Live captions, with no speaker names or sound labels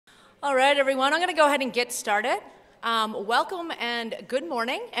All right, everyone, I'm going to go ahead and get started. Welcome and good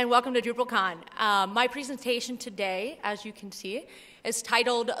morning, and welcome to DrupalCon. My presentation today, as you can see, is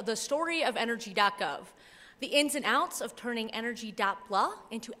titled The Story of ENERGY.GOV, the ins and outs of turning energy.blah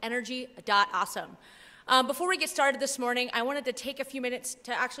into energy.awesome. Before we get started this morning, I wanted to take a few minutes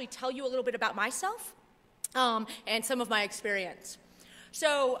to actually tell you a little bit about myself and some of my experience.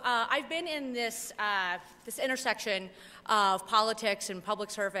 So I've been in this intersection of politics and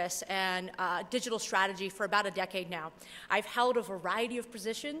public service and digital strategy for about a decade now. I've held a variety of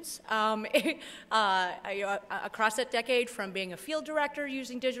positions across that decade, from being a field director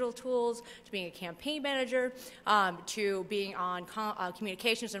using digital tools, to being a campaign manager, to being on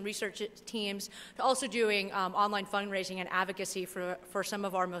communications and research teams, to also doing online fundraising and advocacy for some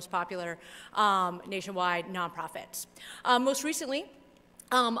of our most popular nationwide nonprofits. Most recently,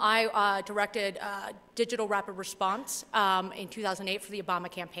 I directed Digital Rapid Response in 2008 for the Obama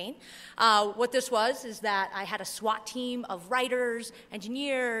campaign. What this was is that I had a SWAT team of writers,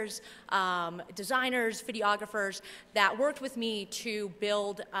 engineers, designers, videographers that worked with me to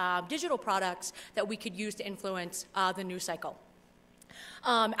build digital products that we could use to influence the news cycle.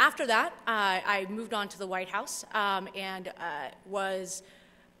 After that, I moved on to the White House and was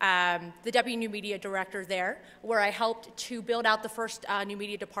the Deputy New Media Director there, where I helped to build out the first new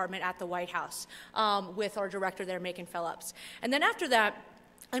media department at the White House with our director there, Macon Phillips. And then after that,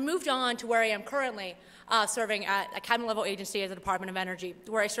 I moved on to where I am currently, serving at a cabinet-level agency at the Department of Energy,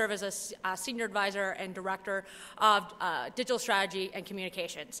 where I serve as a senior advisor and director of digital strategy and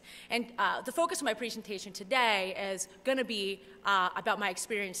communications. And the focus of my presentation today is going to be about my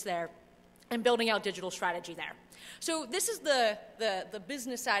experience there and building out digital strategy there. So this is the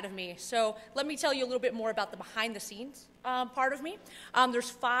business side of me. So let me tell you a little bit more about the behind-the-scenes part of me. There's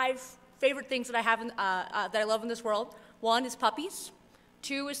 5 favorite things that I have that I love in this world. 1 is puppies.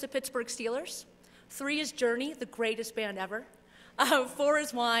 2 is the Pittsburgh Steelers. 3 is Journey, the greatest band ever. 4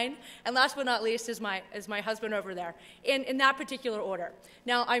 is wine, and last but not least is my husband over there. In that particular order.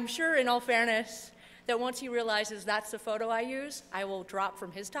 Now, I'm sure, in all fairness, that once he realizes that's the photo I use, I will drop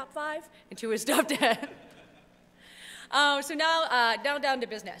from his top 5 into his top 10. So now down to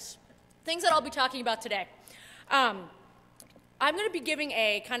business. Things that I'll be talking about today. I'm going to be giving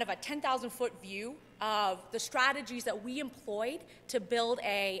a kind of a 10,000-foot view of the strategies that we employed to build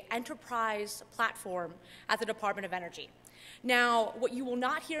an enterprise platform at the Department of Energy. Now, what you will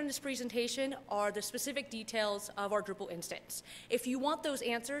not hear in this presentation are the specific details of our Drupal instance. If you want those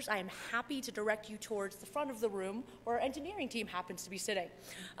answers, I am happy to direct you towards the front of the room where our engineering team happens to be sitting.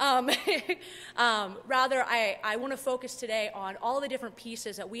 Rather, I want to focus today on all the different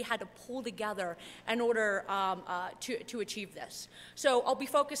pieces that we had to pull together in order to achieve this. So I'll be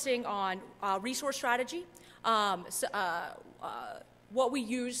focusing on resource strategy, what we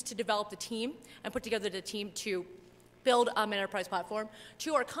used to develop the team and put together the team to build an enterprise platform,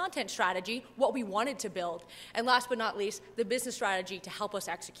 to our content strategy, what we wanted to build, and last but not least, the business strategy to help us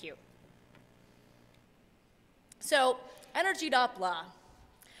execute. So, energy.blah.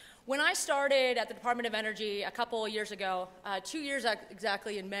 When I started at the Department of Energy a couple of years ago, 2 years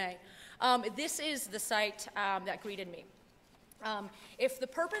exactly in May, this is the site that greeted me. If the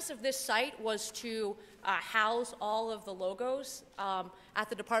purpose of this site was to house all of the logos at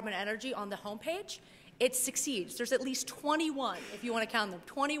the Department of Energy on the homepage, it succeeds. There's at least 21, if you want to count them,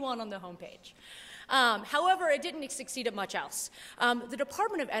 21 on the homepage. However, it didn't succeed at much else. The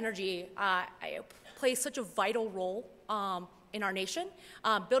Department of Energy plays such a vital role in our nation,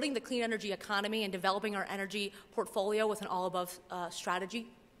 building the clean energy economy and developing our energy portfolio with an all-above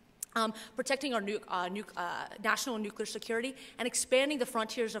strategy. Protecting our national nuclear security, and expanding the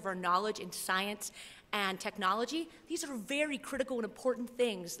frontiers of our knowledge in science and technology. These are very critical and important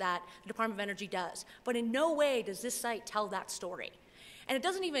things that the Department of Energy does. But in no way does this site tell that story. And it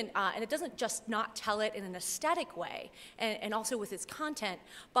doesn't even, and it doesn't just not tell it in an aesthetic way, and also with its content,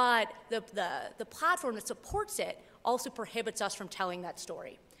 but the platform that supports it also prohibits us from telling that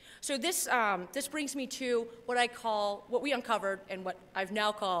story. So this brings me to what we uncovered and what I've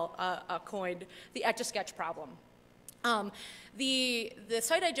now coined the Etch-a-Sketch problem. The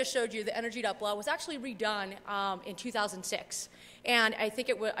site I just showed you, the energy.blah, was actually redone in 2006. And I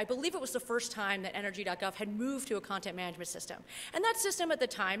believe it was the first time that energy.gov had moved to a content management system. And that system at the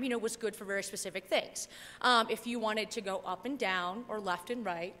time, was good for very specific things. If you wanted to go up and down or left and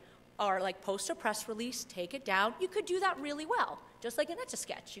right, or like post a press release, take it down, you could do that really well. Just like an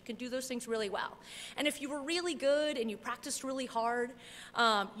Etch-a-Sketch, you can do those things really well. And if you were really good and you practiced really hard,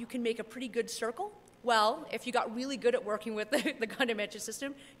 you can make a pretty good circle. Well, if you got really good at working with the content management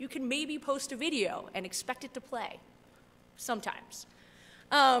system, you can maybe post a video and expect it to play, sometimes.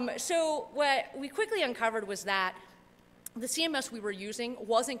 So what we quickly uncovered was that the CMS we were using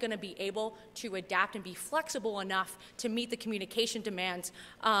wasn't going to be able to adapt and be flexible enough to meet the communication demands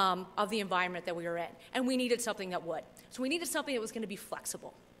of the environment that we were in. And we needed something that would. So we needed something that was going to be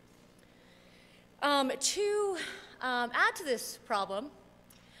flexible. To add to this problem,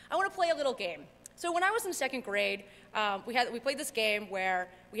 I want to play a little game. So when I was in second grade, we played this game where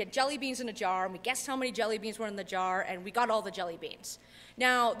we had jelly beans in a jar, and we guessed how many jelly beans were in the jar, and we got all the jelly beans.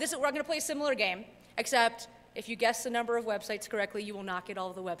 Now, we're going to play a similar game, except if you guess the number of websites correctly, you will not get all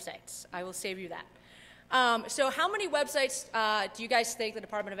of the websites. I will save you that. So how many websites do you guys think the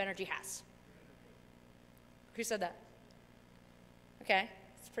Department of Energy has? Who said that? Okay,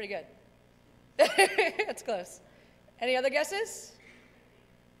 that's pretty good. That's close. Any other guesses?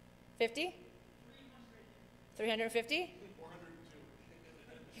 50? 350?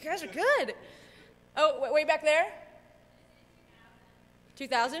 402. You guys are good. Oh, way back there?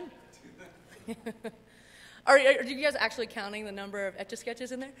 2,000? Are you guys actually counting the number of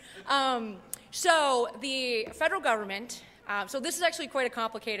Etch-a-Sketches in there? So the federal government, so this is actually quite a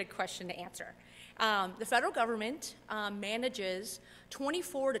complicated question to answer. The federal government manages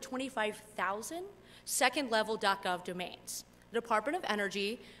 24 to 25,000 second-level .gov domains. The Department of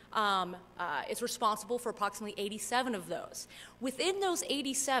Energy is responsible for approximately 87 of those. Within those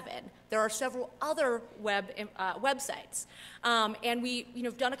 87, there are several other websites. And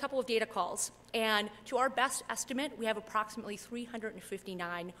we've done a couple of data calls. And to our best estimate, we have approximately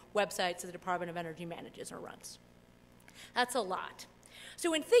 359 websites that the Department of Energy manages or runs. That's a lot.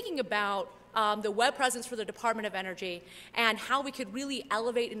 So in thinking about the web presence for the Department of Energy and how we could really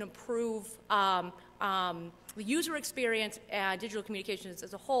elevate and improve the user experience and digital communications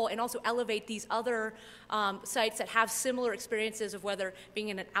as a whole, and also elevate these other sites that have similar experiences of whether being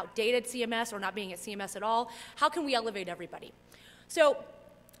in an outdated CMS or not being at CMS at all, how can we elevate everybody? So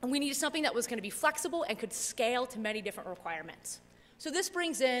we needed something that was going to be flexible and could scale to many different requirements. So this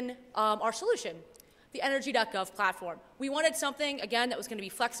brings in our solution, the ENERGY.GOV platform. We wanted something, again, that was going to be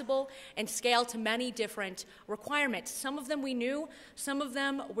flexible and scale to many different requirements. Some of them we knew, some of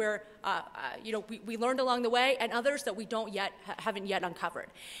them were, we learned along the way, and others that we haven't yet uncovered.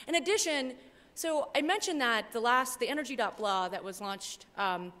 In addition, so I mentioned that the ENERGY.blah that was launched,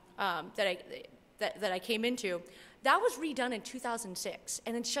 that I came into, that was redone in 2006,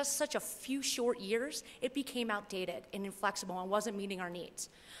 and in just such a few short years, it became outdated and inflexible and wasn't meeting our needs.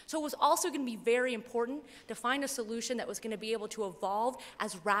 So it was also going to be very important to find a solution that was going to be able to evolve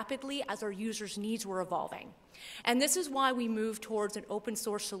as rapidly as our users' needs were evolving. And this is why we moved towards an open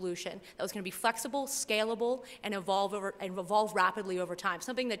source solution that was going to be flexible, scalable, and evolve rapidly over time.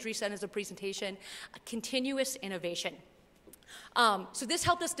 Something that Dri said in his presentation, a continuous innovation. So this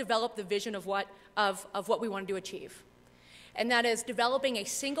helped us develop the vision of what we wanted to achieve. And that is developing a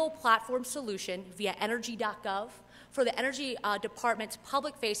single platform solution via ENERGY.GOV for the Energy Department's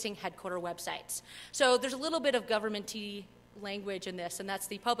public-facing headquarter websites. So there's a little bit of government-y language in this, and that's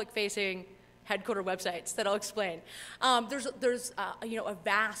the public-facing headquarter websites that I'll explain. There's a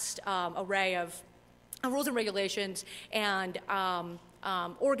vast array of rules and regulations and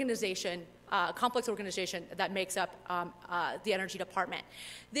complex organization that makes up the Energy Department.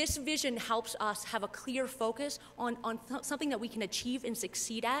 This vision helps us have a clear focus on something that we can achieve and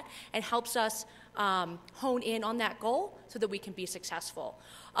succeed at, and helps us hone in on that goal so that we can be successful.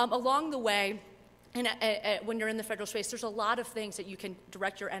 Along the way, and when you're in the federal space, there's a lot of things that you can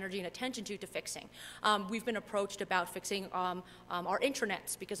direct your energy and attention to fixing. We've been approached about fixing our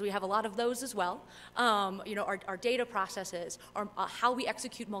intranets, because we have a lot of those as well. Our data processes, how we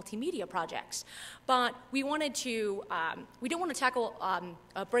execute multimedia projects. But we wanted to, we didn't want to tackle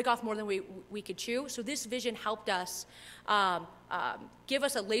break off more than we could chew. So this vision helped us give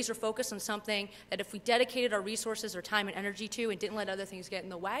us a laser focus on something that if we dedicated our resources, our time and energy to, and didn't let other things get in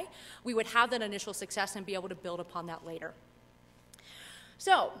the way, we would have that initial success and be able to build upon that later.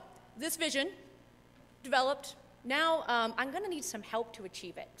 So this vision developed. Now I'm going to need some help to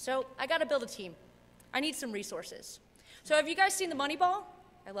achieve it. So I got to build a team. I need some resources. So have you guys seen The Moneyball?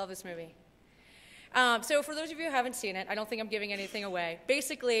 I love this movie. So for those of you who haven't seen it, I don't think I'm giving anything away.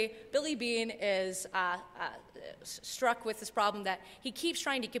 Basically, Billy Bean is struck with this problem that he keeps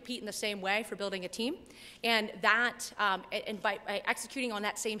trying to compete in the same way for building a team, and that by executing on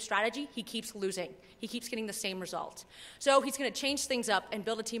that same strategy, he keeps losing. He keeps getting the same result. So he's going to change things up and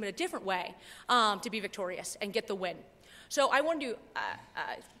build a team in a different way to be victorious and get the win. So I wanted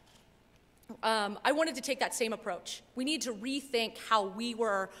to take that same approach. We need to rethink how we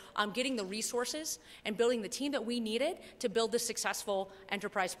were getting the resources and building the team that we needed to build this successful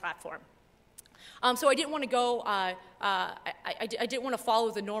enterprise platform. So I didn't want to go. I didn't want to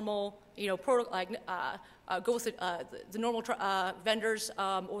follow the normal, go with the normal vendors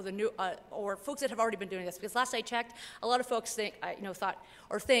or the new or folks that have already been doing this. Because last I checked, a lot of folks think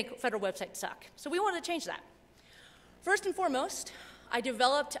federal websites suck. So we wanted to change that. First and foremost, I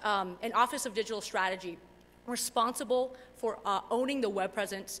developed an Office of Digital Strategy responsible for owning the web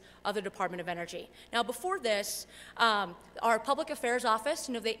presence of the Department of Energy. Now, before this, our Public Affairs Office,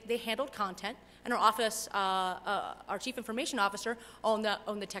 they handled content, and our office, our Chief Information Officer, owned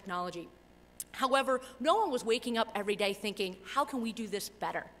the technology. However, no one was waking up every day thinking, how can we do this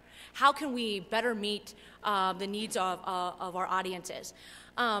better? How can we better meet the needs of our audiences?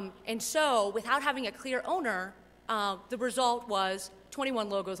 And so, without having a clear owner, the result was 21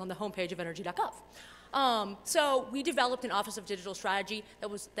 logos on the homepage of ENERGY.GOV. So we developed an Office of Digital Strategy that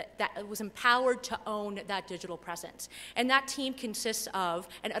was empowered to own that digital presence. And that team consists of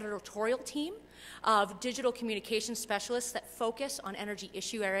an editorial team of digital communication specialists that focus on energy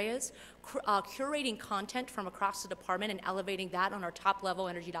issue areas, curating content from across the department and elevating that on our top-level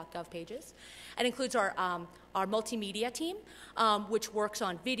ENERGY.GOV pages. It includes our multimedia team, which works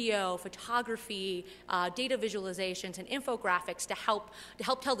on video, photography, data visualizations, and infographics to help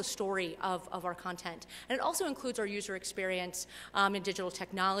tell the story of our content. And it also includes our user experience and digital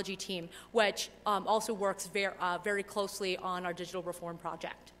technology team, which also works very closely on our digital reform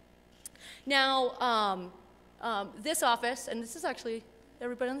project. Now, this office, and this is actually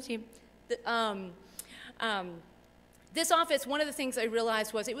everybody on the team, this office, one of the things I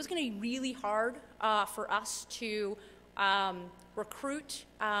realized was it was going to be really hard for us to recruit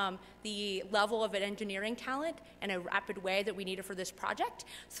the level of engineering talent in a rapid way that we needed for this project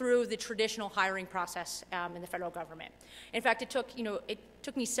through the traditional hiring process in the federal government. In fact, it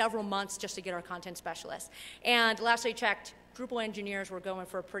took me several months just to get our content specialists. And last I checked, Drupal engineers were going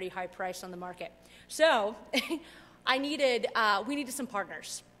for a pretty high price on the market. So we needed some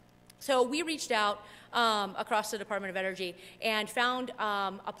partners. So we reached out across the Department of Energy and found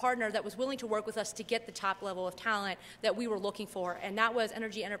a partner that was willing to work with us to get the top level of talent that we were looking for, and that was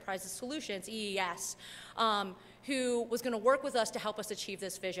Energy Enterprises Solutions, EES, who was going to work with us to help us achieve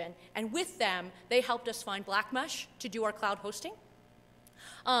this vision. And with them, they helped us find Blackmesh to do our cloud hosting.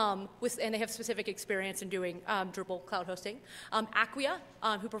 And they have specific experience in doing Drupal cloud hosting. Acquia,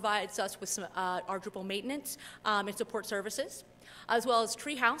 who provides us with some, our Drupal maintenance and support services, as well as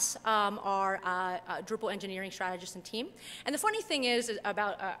Treehouse, our Drupal engineering strategist and team. And the funny thing is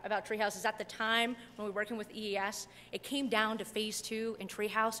about Treehouse is at the time when we were working with EES, it came down to phase 2 in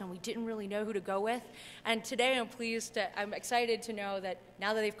Treehouse, and we didn't really know who to go with. And today I'm excited to know that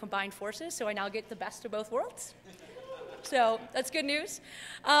now that they've combined forces, so I now get the best of both worlds. So that's good news.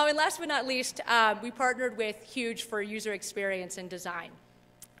 And last but not least, we partnered with Huge for user experience and design.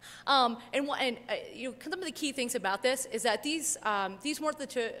 Some of the key things about this is that these weren't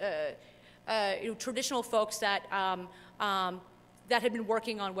the traditional folks that that had been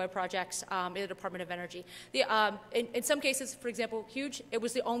working on web projects in the Department of Energy. In some cases, for example, Huge, it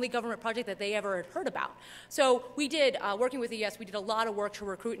was the only government project that they ever had heard about. So we did, working with ES, we did a lot of work to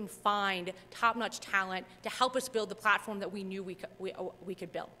recruit and find top-notch talent to help us build the platform that we knew we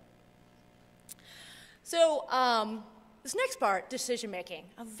could build. So this next part, decision-making,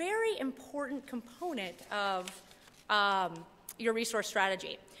 a very important component of your resource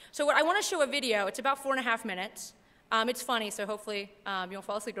strategy. So I want to show a video. It's about 4.5 minutes. It's funny, so hopefully you won't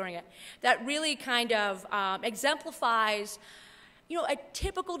fall asleep during it. That really kind of exemplifies, a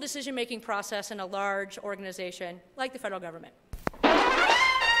typical decision-making process in a large organization like the federal government.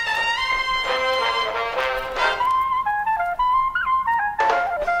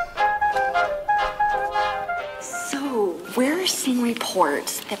 So we're seeing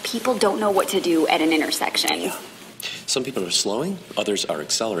reports that people don't know what to do at an intersection. Yeah. Some people are slowing, others are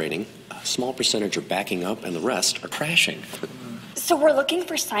accelerating, a small percentage are backing up, and the rest are crashing. So we're looking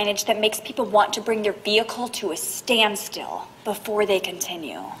for signage that makes people want to bring their vehicle to a standstill before they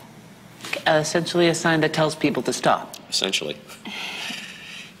continue. Essentially a sign that tells people to stop. Essentially.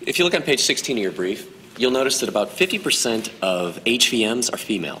 If you look on page 16 of your brief, you'll notice that about 50% of HVMs are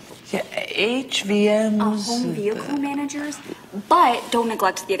female. Yeah, HVMs? Home vehicle managers, but don't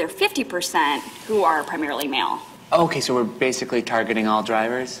neglect the other 50% who are primarily male. Okay, so we're basically targeting all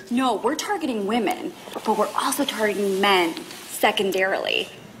drivers? No, we're targeting women, but we're also targeting men secondarily.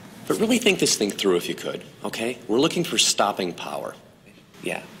 But really think this thing through if you could, okay? We're looking for stopping power.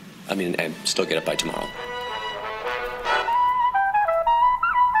 Yeah, and still get it by tomorrow.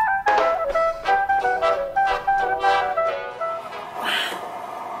 Wow.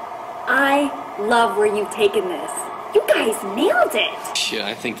 I love where you've taken this. You guys guys nailed it. Yeah,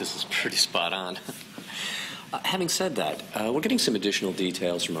 I think this is pretty spot on. Having said that, we're getting some additional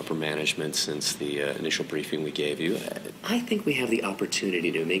details from upper management since the initial briefing we gave you. I think we have the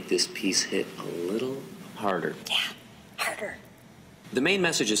opportunity to make this piece hit a little harder. Yeah, harder. The main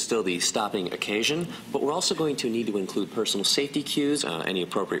message is still the stopping occasion, but we're also going to need to include personal safety cues, any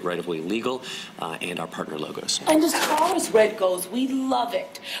appropriate right-of-way legal, and our partner logos. And as far as red goes, we love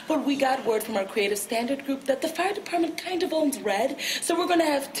it. But we got word from our creative standard group that the fire department kind of owns red, so we're going to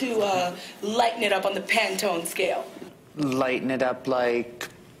have to lighten it up on the Pantone scale. Lighten it up like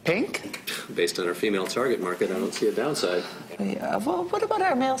pink? Based on our female target market, I don't see a downside. Yeah, well, what about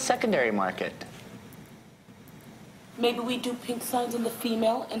our male secondary market? Maybe we do pink signs in the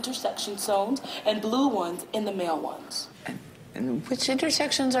female intersection zones and blue ones in the male ones. And which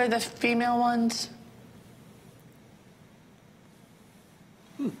intersections are the female ones?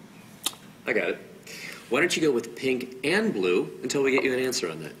 I got it. Why don't you go with pink and blue until we get you an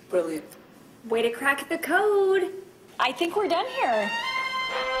answer on that? Brilliant. Way to crack the code. I think we're done here.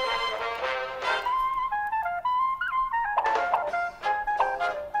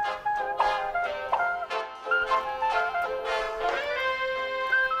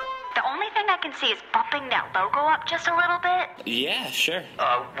 See is bumping that logo up just a little bit. Yeah, sure.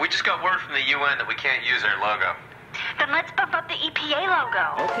 We just got word from the UN that we can't use their logo. Then let's bump up the EPA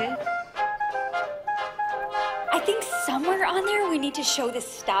logo. Okay. I think somewhere on there we need to show the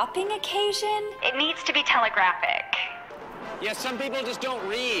stopping occasion. It needs to be telegraphic. Yeah, some people just don't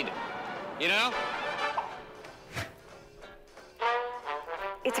read, you know?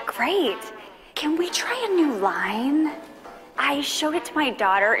 It's great. Can we try a new line? I showed it to my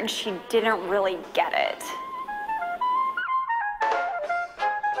daughter and she didn't really get it.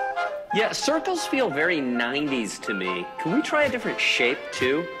 Yeah, circles feel very 90s to me. Can we try a different shape,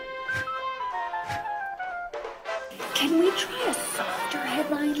 too? Can we try a softer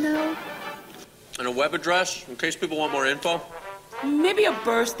headline, though? And a web address, in case people want more info? Maybe a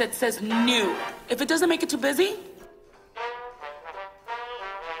burst that says new. If it doesn't make it too busy.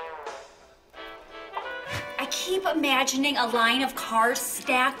 I keep imagining a line of cars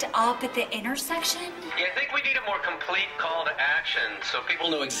stacked up at the intersection. Yeah, I think we need a more complete call to action so people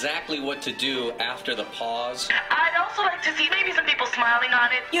know exactly what to do after the pause. I'd also like to see maybe some people smiling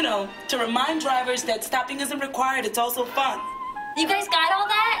on it. You know, to remind drivers that stopping isn't required, it's also fun. You guys got all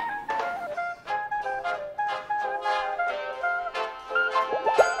that?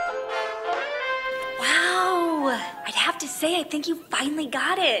 Wow, I'd have to say I think you finally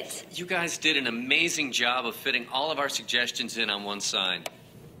got it. You guys did an amazing job of fitting all of our suggestions in on one sign.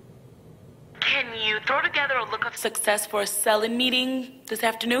 Can you throw together a look of Success for a selling meeting this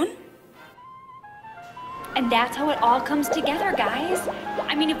afternoon? And that's how it all comes together, guys.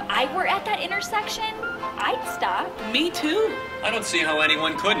 I mean, if I were at that intersection, I'd stop. Me too. I don't see how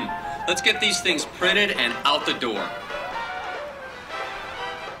anyone couldn't. Let's get these things printed and out the door.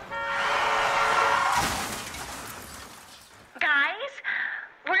 Guys,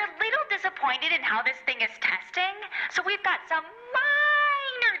 we're a little disappointed in how this thing is testing, so we've got some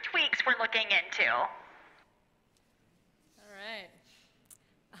minor tweaks we're looking into. All right.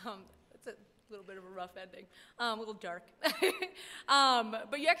 That's a little bit of a rough ending, a little dark.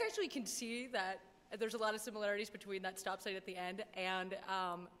 But you actually can see that there's a lot of similarities between that stop sign at the end and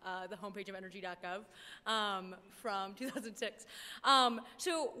the homepage of ENERGY.GOV from 2006.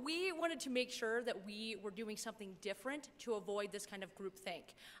 So we wanted to make sure that we were doing something different to avoid this kind of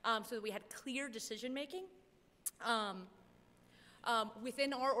groupthink, so that we had clear decision making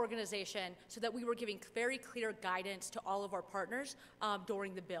within our organization, so that we were giving very clear guidance to all of our partners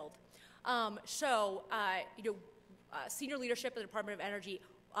during the build. Senior leadership at the Department of Energy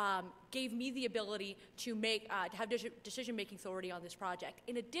gave me the ability to have decision-making authority on this project.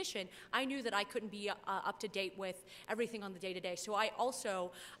 In addition, I knew that I couldn't be up to date with everything on the day-to-day, so I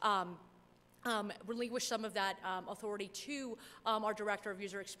also relinquished some of that authority to our Director of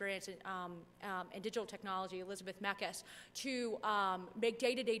User Experience and Digital Technology, Elizabeth Meckes, to make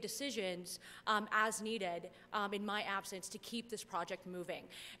day-to-day decisions as needed in my absence to keep this project moving.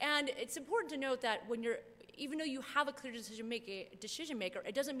 And it's important to note that even though you have a clear decision maker,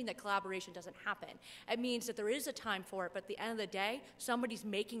 it doesn't mean that collaboration doesn't happen. It means that there is a time for it, but at the end of the day, somebody's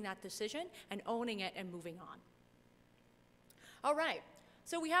making that decision and owning it and moving on. All right,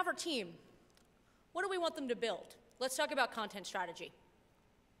 so we have our team. What do we want them to build? Let's talk about content strategy.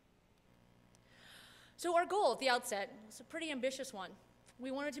 So our goal at the outset was a pretty ambitious one. We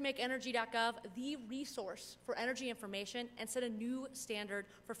wanted to make ENERGY.GOV the resource for energy information and set a new standard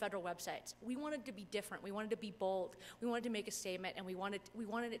for federal websites. We wanted to be different. We wanted to be bold. We wanted to make a statement, and we wanted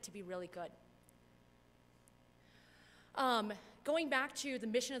it to be really good. Going back to the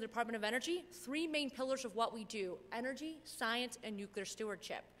mission of the Department of Energy, 3 main pillars of what we do: energy, science, and nuclear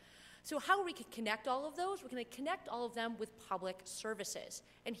stewardship. So how are we going to connect all of those? We're going to connect all of them with public services,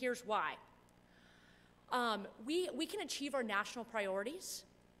 and here's why. We can achieve our national priorities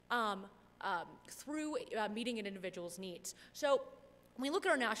through meeting an individual's needs. So when we look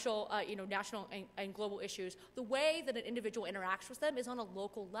at our national and global issues, the way that an individual interacts with them is on a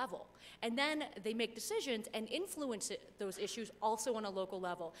local level. And then they make decisions and influence those issues also on a local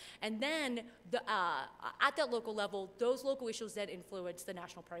level. And then at that local level, those local issues then influence the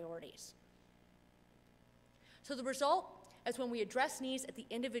national priorities. So the result is when we address needs at the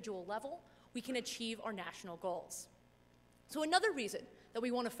individual level, we can achieve our national goals. So another reason that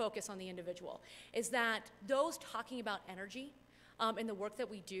we want to focus on the individual is that those talking about energy and the work that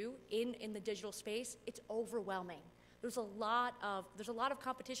we do in the digital space, it's overwhelming. There's a lot of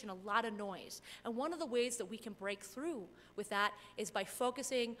competition, a lot of noise. And one of the ways that we can break through with that is by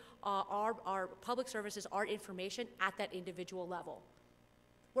focusing our public services, our information at that individual level,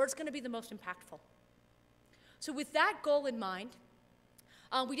 where it's going to be the most impactful. So with that goal in mind,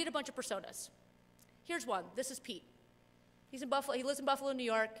 we did a bunch of personas. Here's one. This is Pete. He's in Buffalo. He lives in Buffalo, New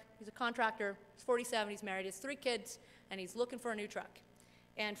York. He's a contractor. He's 47. He's married. He has 3 kids, and he's looking for a new truck.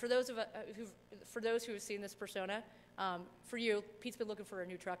 And for those who have seen this persona, for you, Pete's been looking for a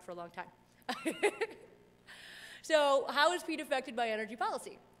new truck for a long time. So how is Pete affected by energy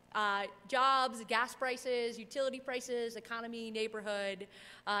policy? Jobs, gas prices, utility prices, economy, neighborhood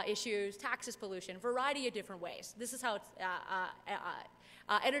issues, taxes, pollution, variety of different ways. This is how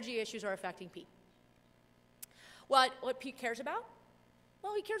energy issues are affecting Pete. What Pete cares about?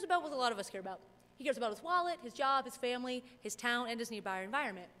 Well, he cares about what a lot of us care about. He cares about his wallet, his job, his family, his town, and his nearby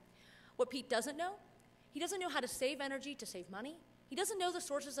environment. What Pete doesn't know? He doesn't know how to save energy to save money. He doesn't know the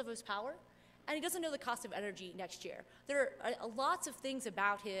sources of his power, and he doesn't know the cost of energy next year. There are lots of things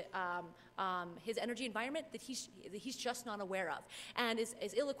about his energy environment that he's just not aware of and is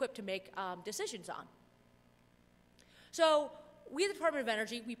ill-equipped to make decisions on. So we at the Department of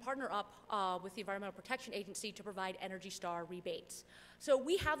Energy, we partner up with the Environmental Protection Agency to provide Energy Star rebates. So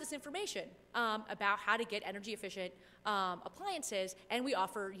we have this information about how to get energy efficient appliances, and we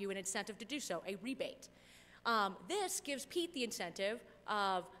offer you an incentive to do so, a rebate. This gives Pete the incentive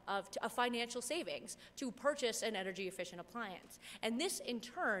of financial savings to purchase an energy efficient appliance. And this in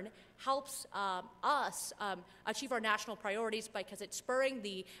turn helps us achieve our national priorities because it's spurring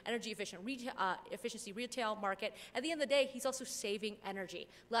the energy efficiency retail market. At the end of the day, he's also saving energy,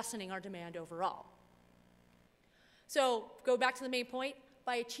 lessening our demand overall. So go back to the main point,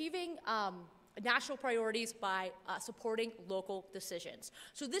 by achieving national priorities by supporting local decisions.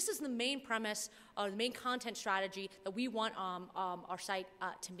 So this is the main premise, the main content strategy that we want our site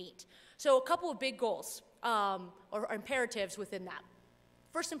to meet. So a couple of big goals or imperatives within that.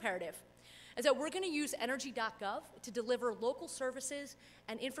 First imperative is that we're going to use ENERGY.GOV to deliver local services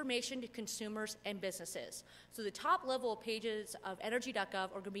and information to consumers and businesses. So the top level of pages of ENERGY.GOV are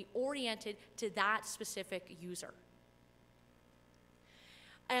going to be oriented to that specific user.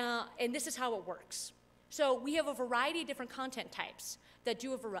 And this is how it works. So we have a variety of different content types that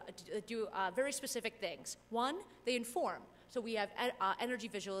do very specific things. One, they inform. So we have energy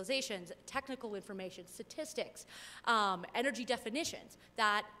visualizations, technical information, statistics, energy definitions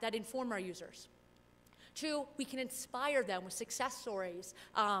that inform our users. 2, we can inspire them with success stories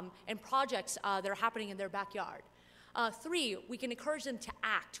and projects that are happening in their backyard. 3, we can encourage them to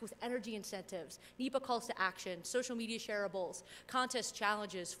act with energy incentives, NEPA calls to action, social media shareables, contests,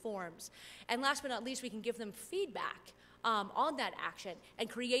 challenges, forms. And last but not least, we can give them feedback on that action and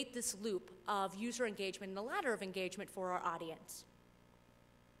create this loop of user engagement and the ladder of engagement for our audience.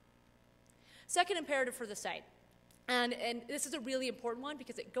 Second imperative for the site. And this is a really important one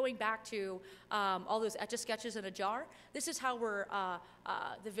because going back to all those etch-a-sketches in a jar, this is how we're,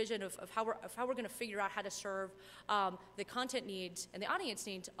 the vision of how we're going to figure out how to serve the content needs and the audience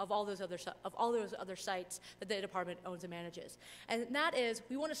needs of all those other sites that the department owns and manages. And that is,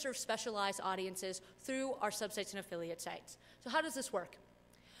 we want to serve specialized audiences through our subsites and affiliate sites. So how does this work?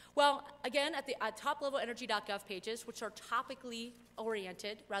 Well, again, at the top level ENERGY.GOV pages, which are topically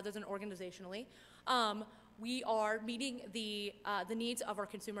oriented rather than organizationally, we are meeting the needs of our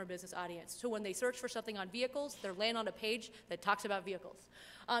consumer business audience. So when they search for something on vehicles, they're landing on a page that talks about vehicles.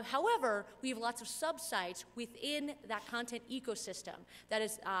 However, we have lots of sub-sites within that content ecosystem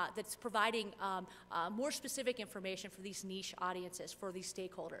that's providing more specific information for these niche audiences, for these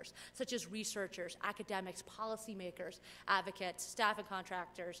stakeholders, such as researchers, academics, policymakers, advocates, staff and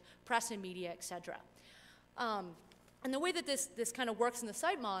contractors, press and media, et cetera. And the way that this kind of works in the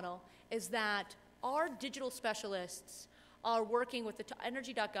site model is that our digital specialists are working with the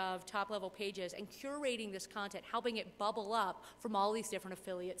ENERGY.GOV top-level pages and curating this content, helping it bubble up from all these different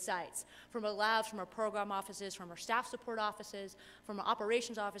affiliate sites, from our labs, from our program offices, from our staff support offices, from our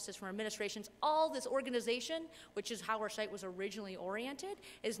operations offices, from our administrations. All this organization, which is how our site was originally oriented,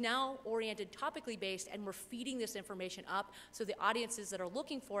 is now oriented topically based, and we're feeding this information up so the audiences that are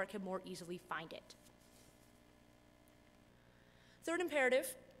looking for it can more easily find it. Third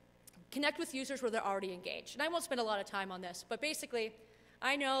imperative, connect with users where they're already engaged. And I won't spend a lot of time on this, but basically,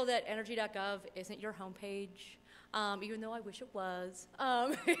 I know that ENERGY.GOV isn't your homepage, even though I wish it was.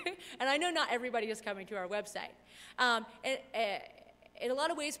 And I know not everybody is coming to our website. In a lot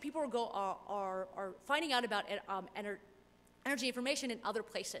of ways, people are finding out about energy information in other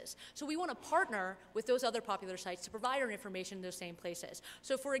places. So we want to partner with those other popular sites to provide our information in those same places.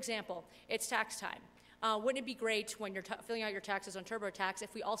 So for example, it's tax time. Wouldn't it be great when you're filling out your taxes on TurboTax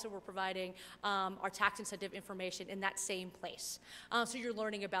if we also were providing our tax incentive information in that same place? So you're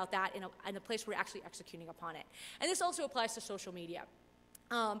learning about that in a place where you're actually executing upon it. And this also applies to social media.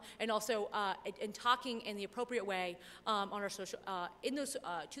 And also in talking in the appropriate way on our social,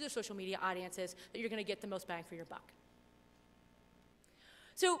 to the social media audiences that you're going to get the most bang for your buck.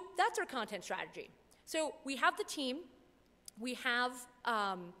 So that's our content strategy. So we have the team. We have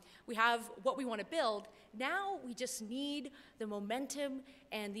what we want to build. Now we just need the momentum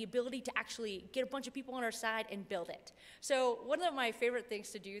and the ability to actually get a bunch of people on our side and build it. So one of my favorite things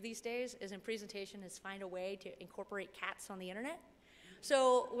to do these days is in presentation is find a way to incorporate cats on the internet.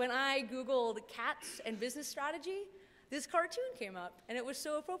 So when I Googled cats and business strategy, this cartoon came up, and it was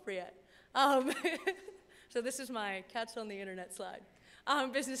so appropriate. So this is my cats on the internet slide.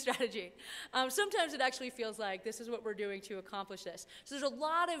 Business strategy. Sometimes it actually feels like this is what we're doing to accomplish this. So there's a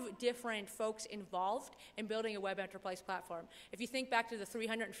lot of different folks involved in building a web enterprise platform. If you think back to the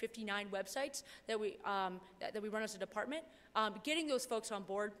 359 websites that we run as a department, getting those folks on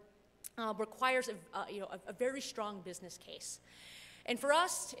board requires a very strong business case. And for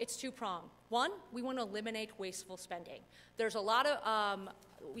us, it's two-pronged. One, we want to eliminate wasteful spending. There's a lot of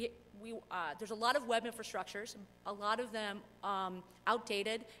there's a lot of web infrastructures, a lot of them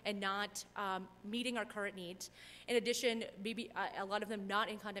outdated and not meeting our current needs. In addition, maybe a lot of them not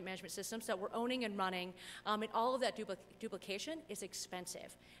in content management systems that we're owning and running, and all of that duplication is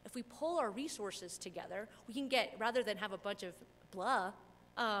expensive. If we pull our resources together, we can get, rather than have a bunch of blah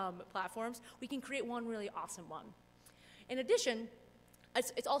platforms, we can create one really awesome one. In addition,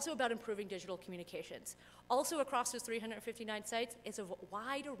 it's also about improving digital communications. Also across those 359 sites is a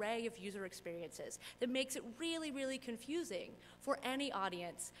wide array of user experiences that makes it really, really confusing for any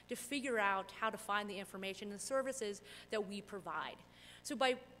audience to figure out how to find the information and services that we provide. So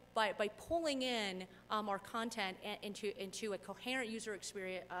by pulling in our content into a coherent user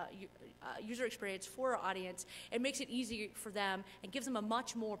experience for our audience, it makes it easy for them and gives them a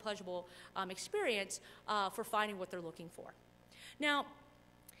much more pleasurable experience for finding what they're looking for. Now,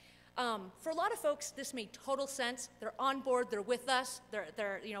 for a lot of folks, this made total sense. They're on board. They're with us.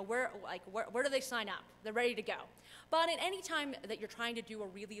 Where do they sign up? They're ready to go. But at any time that you're trying to do a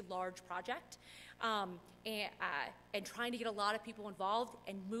really large project and trying to get a lot of people involved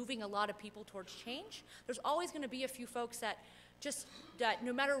and moving a lot of people towards change, there's always going to be a few folks that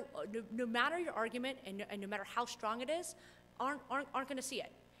no matter your argument and no matter how strong it is, aren't going to see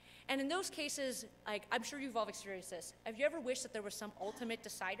it. And in those cases, like, I'm sure you've all experienced this. Have you ever wished that there was some ultimate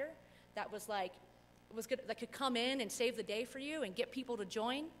decider that that could come in and save the day for you and get people to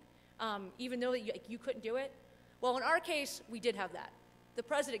join, even though you couldn't do it? Well, in our case, we did have that. The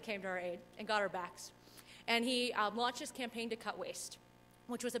president came to our aid and got our backs. And he launched his campaign to cut waste,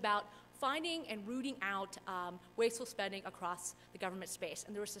 which was about finding and rooting out wasteful spending across the government space.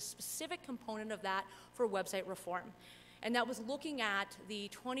 And there was a specific component of that for website reform. And that was looking at the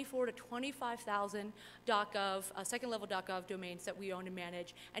 24,000 to 25,000 .gov, second-level .gov domains that we own and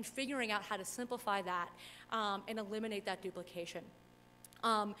manage, and figuring out how to simplify that and eliminate that duplication.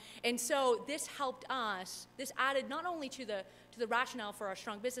 And so this helped us. This added not only to the rationale for our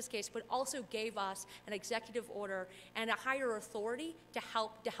strong business case, but also gave us an executive order and a higher authority to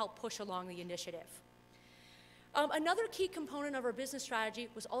help push along the initiative. Another key component of our business strategy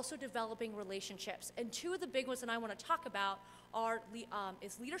was also developing relationships. And two of the big ones that I want to talk about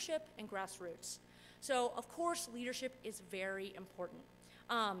is leadership and grassroots. So, of course, leadership is very important.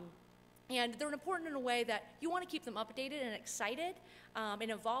 And they're important in a way that you want to keep them updated and excited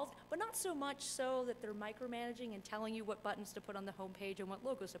and involved, but not so much so that they're micromanaging and telling you what buttons to put on the homepage and what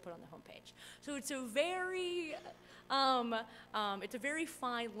logos to put on the homepage. So it's a very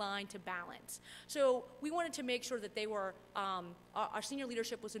fine line to balance. So we wanted to make sure that they were, our senior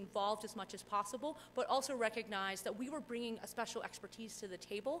leadership was involved as much as possible, but also recognize that we were bringing a special expertise to the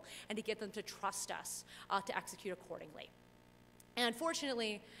table and to get them to trust us to execute accordingly. And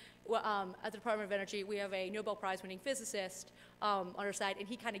fortunately, at the Department of Energy, we have a Nobel Prize-winning physicist on our side, and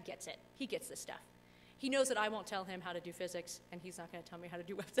he kind of gets it. He gets this stuff. He knows that I won't tell him how to do physics, and he's not going to tell me how to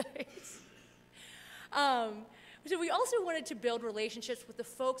do websites. So we also wanted to build relationships with the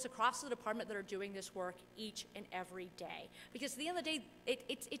folks across the department that are doing this work each and every day. Because at the end of the day,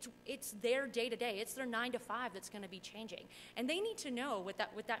 it's their day-to-day. It's their 9 to 5 that's going to be changing. And they need to know what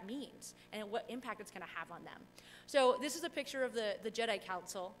that means and what impact it's going to have on them. So this is a picture of the Jedi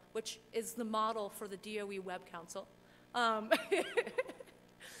Council, which is the model for the DOE Web Council.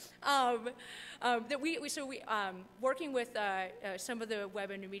 Working with some of the web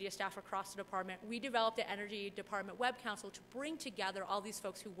and new media staff across the department, we developed an Energy Department Web Council to bring together all these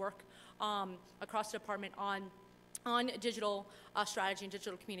folks who work across the department on digital strategy and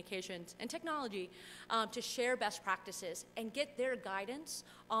digital communications and technology to share best practices and get their guidance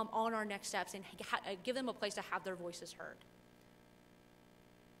on our next steps and give them a place to have their voices heard.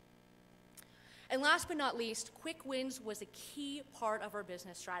 And last but not least, quick wins was a key part of our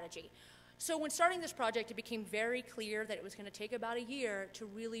business strategy. So when starting this project, it became very clear that it was going to take about a year to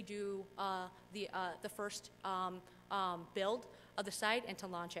really do the first build of the site and to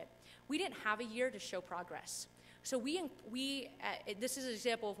launch it. We didn't have a year to show progress. So this is an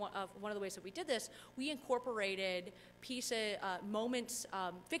example of one of the ways that we did this. We incorporated moments,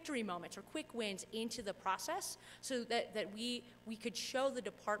 victory moments or quick wins into the process so that we could show the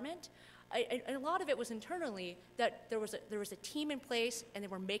department. And a lot of it was internally that there was a team in place and they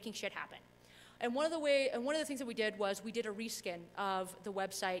were making shit happen. And one of the things that we did was we did a reskin of the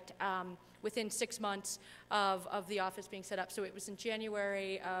website within 6 months of the office being set up. So it was in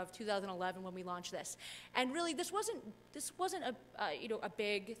January of 2011 when we launched this. And really, this wasn't a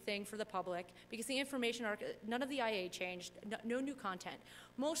big thing for the public because the information none of the IA changed, no new content.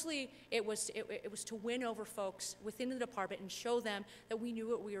 Mostly, it was to win over folks within the department and show them that we knew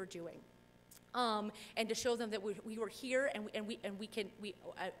what we were doing. And to show them that we were here and we could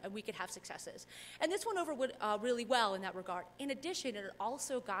have successes. And this went over really well in that regard. In addition, it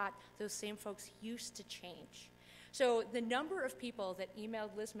also got those same folks used to change. So the number of people that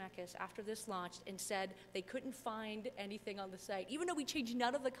emailed Liz Meckes after this launched and said they couldn't find anything on the site, even though we changed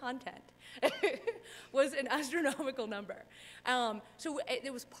none of the content, was an astronomical number. So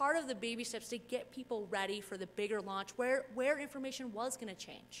it was part of the baby steps to get people ready for the bigger launch where information was going to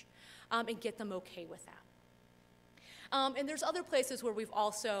change. And get them okay with that. And there's other places where we've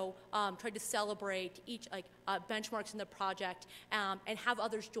also tried to celebrate benchmarks in the project and have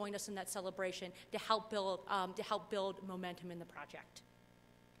others join us in that celebration to help build momentum in the project.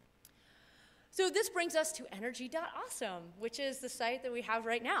 So this brings us to ENERGY.awesome, which is the site that we have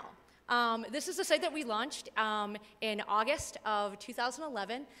right now. This is the site that we launched in August of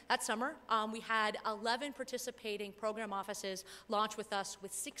 2011. That summer, we had 11 participating program offices launch with us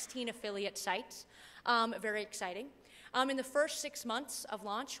with 16 affiliate sites. Very exciting. In the first 6 months of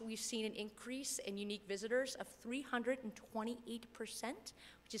launch, we've seen an increase in unique visitors of 328%,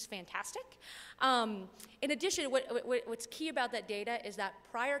 which is fantastic. In addition, what's key about that data is that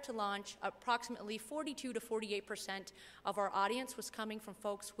prior to launch, approximately 42 to 48% of our audience was coming from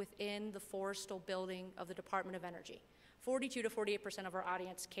folks within the Forrestal building of the Department of Energy. 42 to 48% of our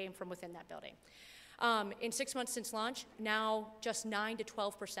audience came from within that building. In 6 months since launch, now just 9 to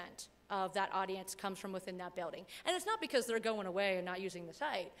 12% of that audience comes from within that building. And it's not because they're going away and not using the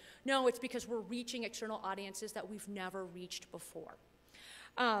site. No, it's because we're reaching external audiences that we've never reached before.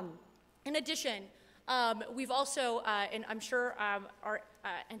 In addition, we've also, and I'm sure our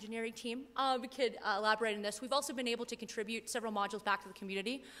engineering team could elaborate on this, we've also been able to contribute several modules back to the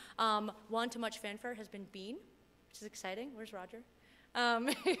community. One to much fanfare has been Bean, which is exciting. Where's Roger?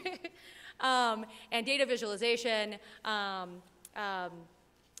 And data visualization,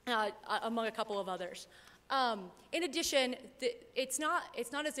 among a couple of others. In addition, it's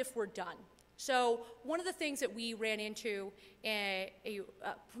not as if we're done. So one of the things that we ran into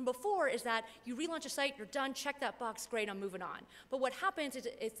from before is that you relaunch a site, you're done, check that box, great, I'm moving on. But what happens is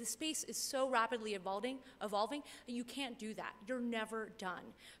the space is so rapidly evolving that you can't do that. You're never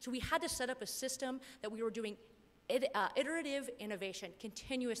done. So we had to set up a system that we were doing iterative innovation,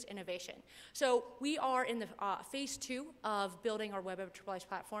 continuous innovation. So we are in the phase 2 of building our web enterprise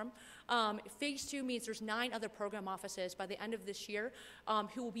platform. Phase 2 means there's 9 other program offices by the end of this year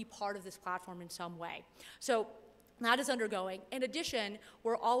who will be part of this platform in some way. So that is undergoing. In addition,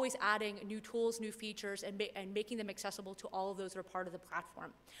 we're always adding new tools, new features, and making them accessible to all of those that are part of the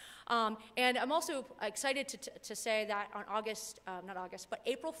platform. And I'm also excited to say that on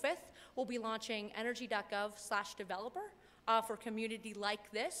April 5th, we'll be launching ENERGY.GOV/developer for a community like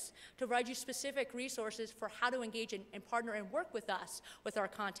this to provide you specific resources for how to engage and partner and work with us with our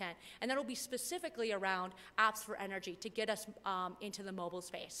content. And that'll be specifically around apps for energy to get us into the mobile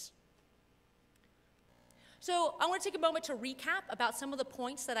space. So I want to take a moment to recap about some of the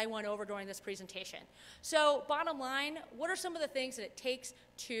points that I went over during this presentation. So bottom line, what are some of the things that it takes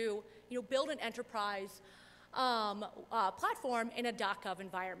to build an enterprise platform in a .gov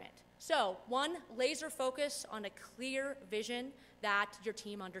environment? So 1, laser focus on a clear vision that your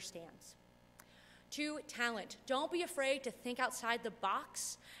team understands. 2, talent. Don't be afraid to think outside the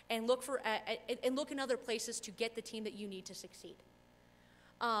box and look in other places to get the team that you need to succeed.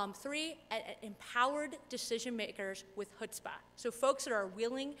 3, empowered decision makers with chutzpah. So folks that are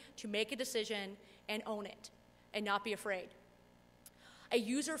willing to make a decision and own it and not be afraid. A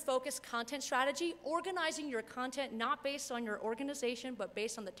user-focused content strategy, organizing your content not based on your organization but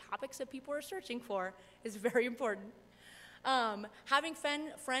based on the topics that people are searching for is very important. Having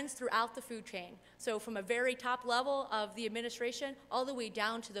friends throughout the food chain. So from a very top level of the administration all the way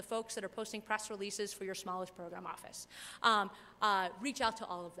down to the folks that are posting press releases for your smallest program office. Reach out to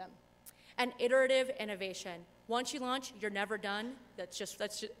all of them. And iterative innovation. Once you launch, you're never done. That's just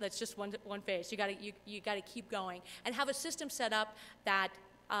one phase. You gotta keep going and have a system set up that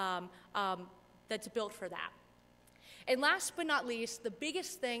that's built for that. And last but not least, the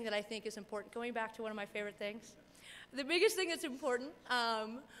biggest thing that I think is important, going back to one of my favorite things, the biggest thing that's important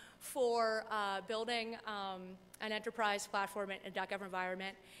for building an enterprise platform in a .gov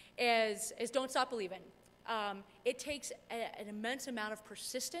environment is don't stop believing. It takes an immense amount of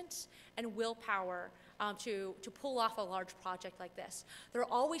persistence and willpower to pull off a large project like this. There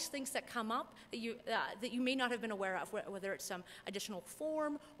are always things that come up that you may not have been aware of, whether it's some additional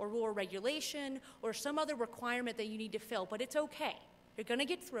form or rule or regulation or some other requirement that you need to fill, but it's okay. You're going to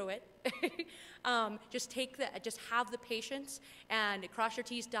get through it. Just have the patience and cross your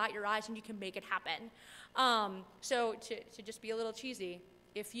T's, dot your I's, and you can make it happen. So to just be a little cheesy,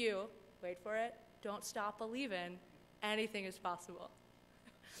 if you, wait for it, don't stop believing, anything is possible.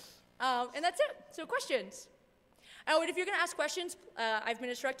 And that's it. So questions. Oh, and if you're going to ask questions, I've been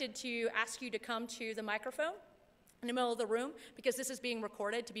instructed to ask you to come to the microphone in the middle of the room because this is being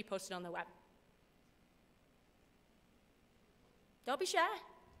recorded to be posted on the web. Don't be shy.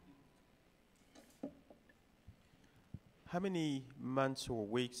 How many months or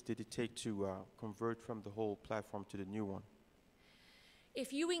weeks did it take to convert from the whole platform to the new one?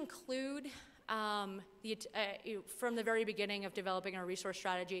 If you include from the very beginning of developing our resource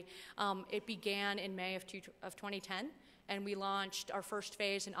strategy, it began in May of 2010, and we launched our first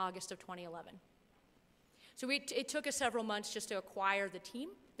phase in August of 2011. So it took us several months just to acquire the team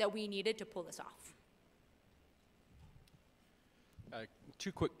that we needed to pull this off.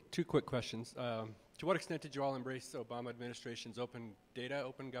 Two quick questions. To what extent did you all embrace the Obama administration's open data,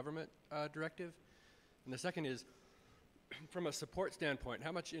 open government directive? And the second is, from a support standpoint,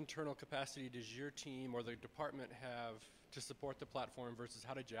 how much internal capacity does your team or the department have to support the platform versus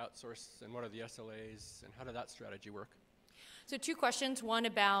how did you outsource and what are the SLAs and how did that strategy work? So 2 questions, one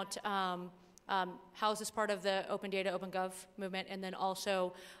about how is this part of the open data, open gov movement, and then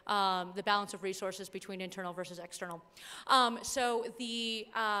also the balance of resources between internal versus external.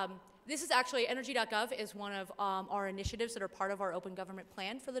 This is actually, ENERGY.GOV is one of our initiatives that are part of our open government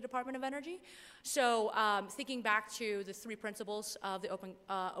plan for the Department of Energy. So thinking back to the 3 principles of the Open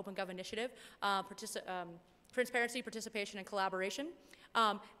Gov initiative, transparency, participation, and collaboration.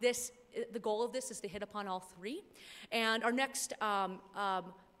 The goal of this is to hit upon all 3. And our next,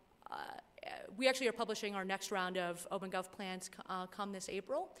 we actually are publishing our next round of OpenGov plans come this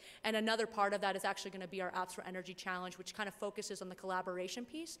April. And another part of that is actually going to be our Apps for Energy Challenge, which kind of focuses on the collaboration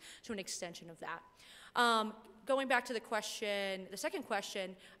piece to an extension of that. Going back to the second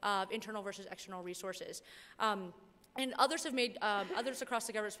question of internal versus external resources. And others have made, others across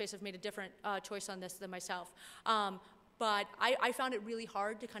the government space have made a different choice on this than myself. But I found it really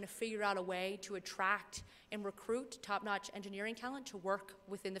hard to kind of figure out a way to attract and recruit top-notch engineering talent to work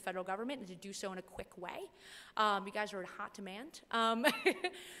within the federal government and to do so in a quick way. You guys are in hot demand.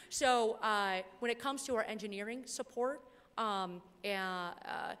 So when it comes to our engineering support and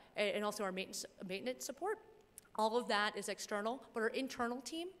also our maintenance support, All of that is external, but our internal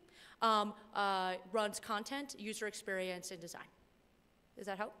team runs content, user experience, and design. Does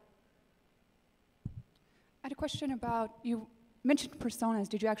that help? I had a question about, you mentioned personas.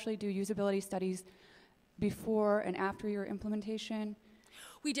 Did you actually do usability studies before and after your implementation?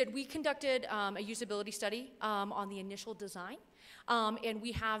 We did. We conducted a usability study on the initial design, and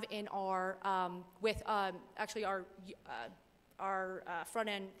we have in our, with actually our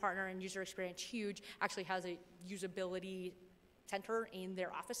front-end partner in user experience, Huge, actually has a usability center in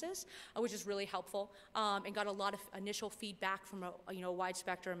their offices, which is really helpful, and got a lot of initial feedback from a wide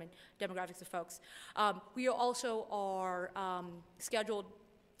spectrum and demographics of folks. We also are scheduled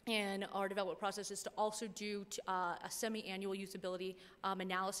in our development process is to also do a semi-annual usability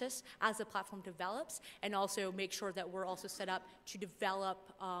analysis as the platform develops, and also make sure that we're also set up to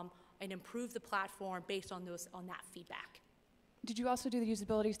develop and improve the platform based on that feedback. Did you also do the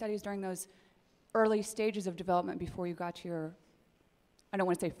usability studies during those early stages of development before you got to your, I don't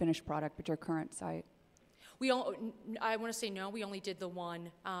want to say finished product, but your current site? I want to say no, we only did the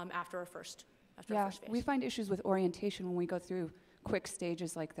one after our first phase. We find issues with orientation when we go through quick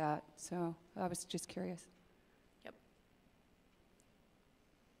stages like that, so I was just curious. Yep.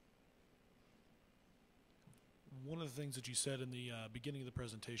 One of the things that you said in the beginning of the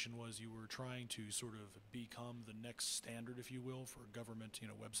presentation was you were trying to sort of become the next standard, if you will, for government,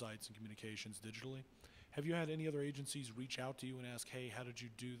 websites and communications digitally. Have you had any other agencies reach out to you and ask, hey, how did you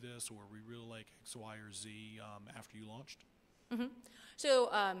do this, or we really like X, Y, or Z after you launched? Mm-hmm. So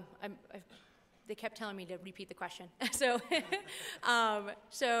they kept telling me to repeat the question. So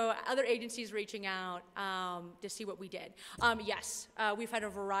other agencies reaching out to see what we did. Yes, we've had a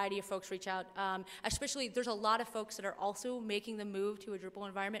variety of folks reach out, especially there's a lot of folks that are also making the move to a Drupal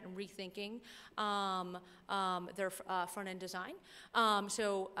environment and rethinking their front-end design.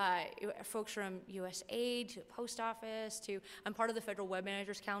 Folks from USAID to Post Office to, I'm part of the Federal Web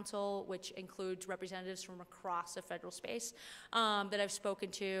Managers Council, which includes representatives from across the federal space that I've spoken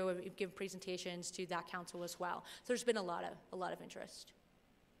to and given presentations to that council as well. So there's been a lot of interest.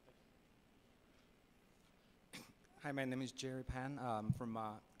 Hi, my name is Jerry Pan from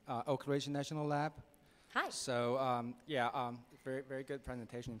Oak Ridge National Lab. Hi. So very, very good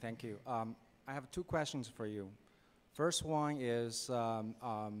presentation. Thank you. I have two questions for you. First one is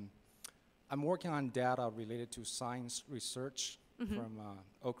I'm working on data related to science research from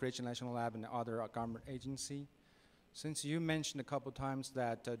Oak Ridge National Lab and other government agency. Since you mentioned a couple times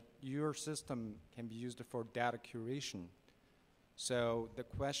that your system can be used for data curation, so the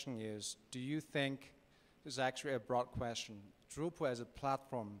question is, do you think, this is actually a broad question, Drupal as a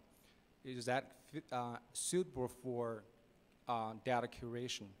platform, is that suitable for data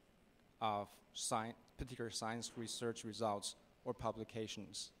curation of particular science research results or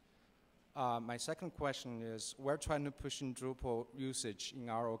publications? My second question is, we're trying to push in Drupal usage in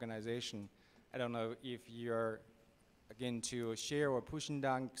our organization. I don't know if you're again, to share or pushing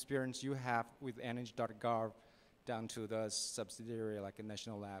down experience you have with ENERGY.GOV down to the subsidiary like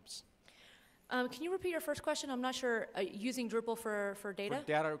national labs. Can you repeat your first question? I'm not sure. Using Drupal for data? For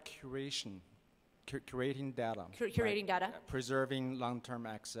data curation, curating data. Curating data? Preserving long-term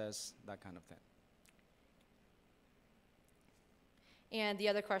access, that kind of thing. And the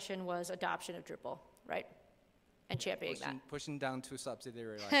other question was adoption of Drupal, right? And championing that. Pushing down to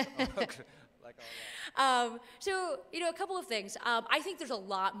subsidiary like like all that. So, a couple of things. I think there's a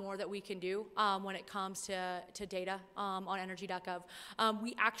lot more that we can do when it comes to data on ENERGY.GOV.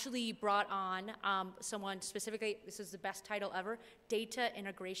 We actually brought on someone specifically, this is the best title ever, Data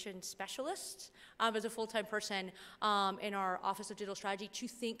Integration Specialist, as a full-time person in our Office of Digital Strategy to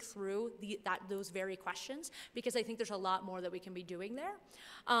think through those very questions, because I think there's a lot more that we can be doing there.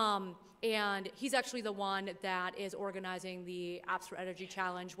 And he's actually the one that is organizing the Apps for Energy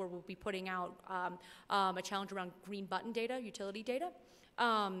Challenge, where we'll be putting out a challenge around green button data, utility data,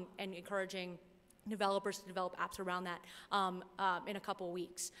 and encouraging developers to develop apps around that in a couple of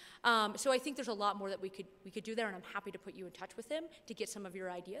weeks. So I think there's a lot more that we could do there, and I'm happy to put you in touch with him to get some of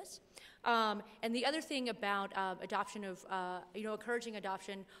your ideas. And the other thing about adoption of, encouraging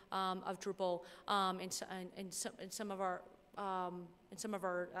adoption of Drupal in some of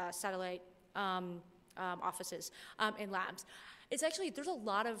our satellite offices and labs. It's actually, there's a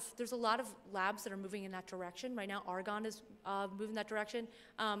lot of labs that are moving in that direction. Right now, Argonne is moving that direction.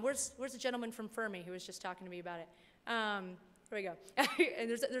 Where's the gentleman from Fermi who was just talking to me about it? Here we go. And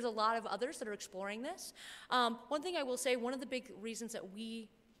there's a lot of others that are exploring this. One thing I will say, one of the big reasons that we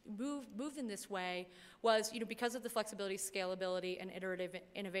moved in this way was, because of the flexibility, scalability, and iterative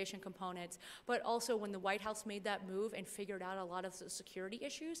innovation components, but also when the White House made that move and figured out a lot of the security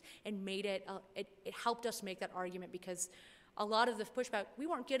issues and made it, it helped us make that argument, because a lot of the pushback we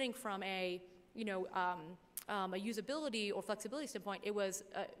weren't getting from a usability or flexibility standpoint, it was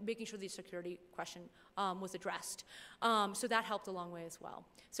making sure the security question was addressed. So that helped a long way as well.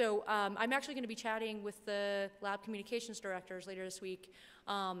 So I'm actually going to be chatting with the lab communications directors later this week,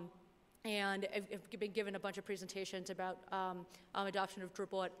 and I've been given a bunch of presentations about adoption of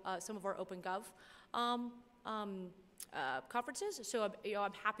Drupal at some of our OpenGov conferences. So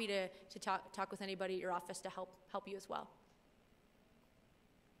I'm happy to talk with anybody at your office to help you as well.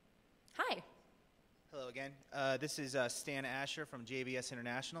 Hi. Hello again. This is Stan Asher from JBS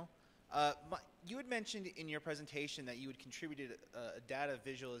International. You had mentioned in your presentation that you had contributed a data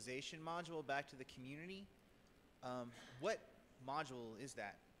visualization module back to the community. What module is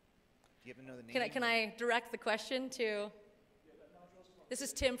that? Do you happen to know the name? Can I direct the question to? This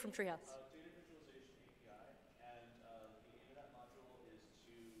is Tim from Treehouse.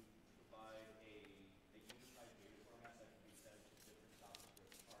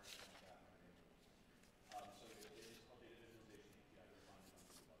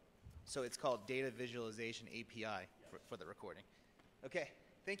 So it's called Data Visualization API for the recording. Okay,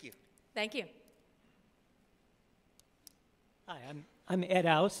 thank you. Thank you. Hi, I'm Ed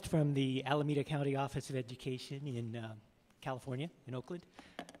Oust from the Alameda County Office of Education in California, in Oakland.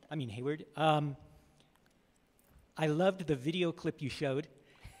 Hayward. I loved the video clip you showed,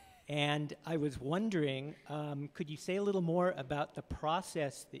 and I was wondering, could you say a little more about the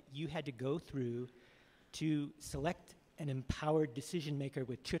process that you had to go through to select an empowered decision maker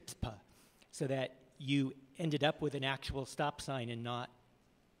with chutzpah, so that you ended up with an actual stop sign and not,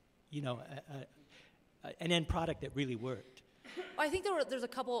 an end product that really worked? I think there's a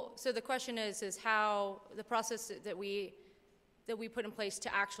couple. So the question is how the process that we put in place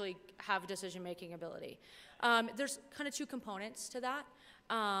to actually have decision-making ability. There's kind of two components to that.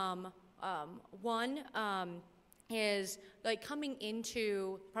 One is like coming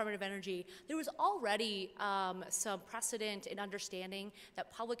into Department of Energy, there was already some precedent in understanding that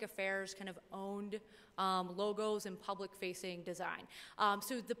public affairs kind of owned logos and public-facing design.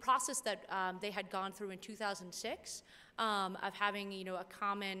 So the process that they had gone through in 2006 of having a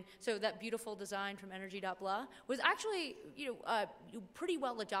common, so that beautiful design from ENERGY.GOV was actually pretty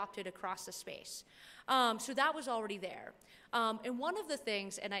well adopted across the space. So that was already there. And one of the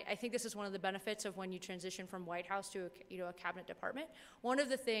things, and I think this is one of the benefits of when you transition from White House to a cabinet department, one of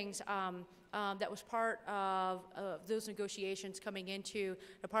the things that was part of those negotiations coming into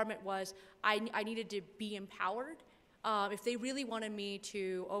department was I needed to be empowered. If they really wanted me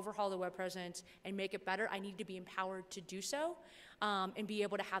to overhaul the web presence and make it better, I needed to be empowered to do so and be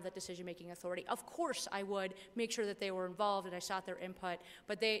able to have that decision-making authority. Of course, I would make sure that they were involved and I sought their input,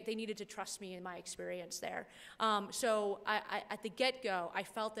 but they needed to trust me in my experience there. So at the get-go, I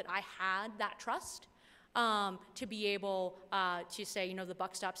felt that I had that trust to be able to say, the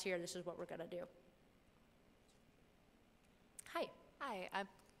buck stops here, this is what we're going to do. Hi. Hi, I'm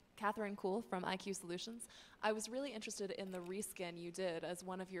Catherine Kuhl from IQ Solutions. I was really interested in the reskin you did as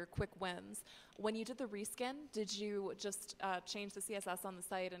one of your quick wins. When you did the reskin, did you just change the CSS on the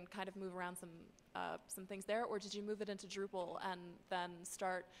site and kind of move around some things there, or did you move it into Drupal and then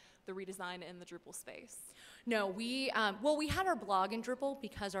start the redesign in the Drupal space? No, we had our blog in Drupal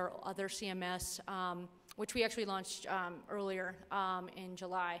because our other CMS, which we actually launched earlier in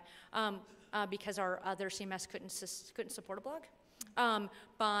July, because our other CMS couldn't support a blog.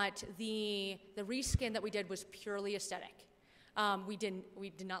 But the reskin that we did was purely aesthetic. We did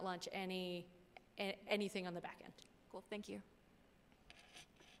not launch anything on the back end. Cool, thank you.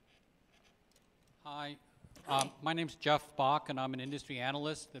 Hi, my name's Jeff Bach, and I'm an industry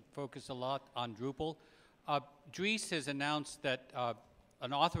analyst that focuses a lot on Drupal. Dries has announced that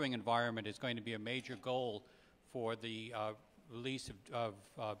an authoring environment is going to be a major goal for the release of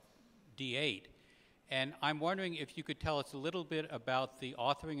D8. And I'm wondering if you could tell us a little bit about the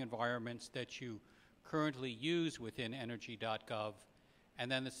authoring environments that you currently use within ENERGY.GOV.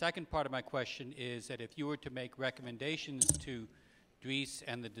 And then the second part of my question is that if you were to make recommendations to Dries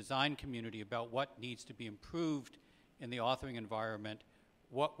and the design community about what needs to be improved in the authoring environment,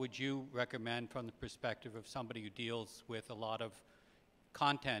 what would you recommend from the perspective of somebody who deals with a lot of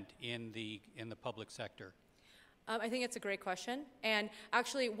content in the public sector? I think it's a great question. And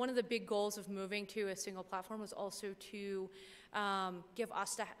actually, one of the big goals of moving to a single platform was also to give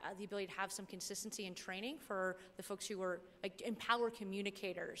us the ability to have some consistency in training for the folks who were, like, empower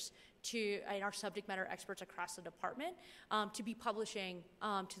communicators and our subject matter experts across the department to be publishing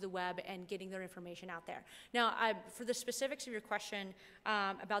to the web and getting their information out there. Now, for the specifics of your question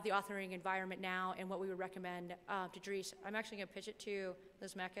about the authoring environment now and what we would recommend to Dries, I'm actually going to pitch it to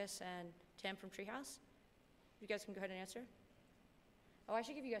Liz Mekas and Tim from Treehouse. You guys can go ahead and answer. Oh, I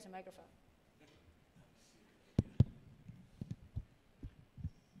should give you guys a microphone.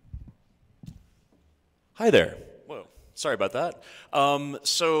 Hi there. Whoa, sorry about that.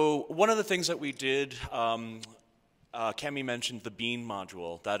 So one of the things that we did, Cami mentioned the Bean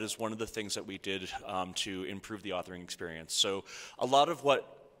module. That is one of the things that we did to improve the authoring experience. So a lot of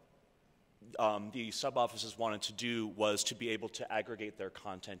what the sub-offices wanted to do was to be able to aggregate their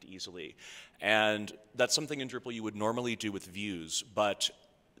content easily. And that's something in Drupal you would normally do with views, but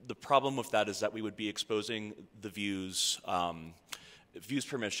the problem with that is that we would be exposing the views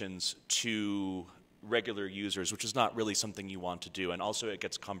permissions to regular users, which is not really something you want to do. And also it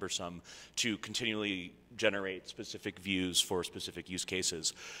gets cumbersome to continually generate specific views for specific use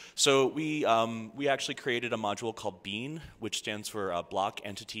cases. So we actually created a module called Bean, which stands for Block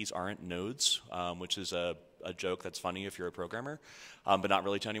Entities Aren't Nodes, which is a joke that's funny if you're a programmer, but not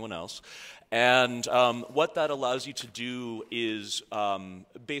really to anyone else. And what that allows you to do is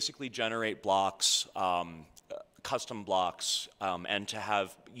basically generate blocks, custom blocks, and to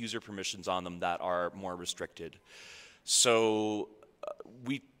have user permissions on them that are more restricted. So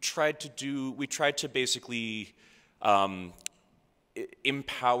we tried to basically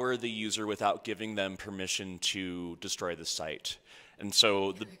empower the user without giving them permission to destroy the site. And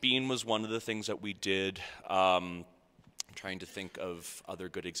so the Bean was one of the things that we did. I'm trying to think of other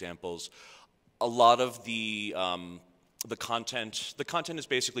good examples. A lot of the content is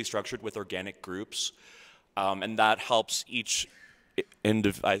basically structured with organic groups. And that helps each am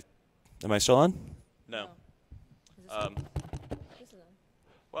I still on? No.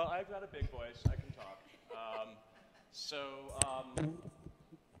 Well, I've got a big voice. I can talk.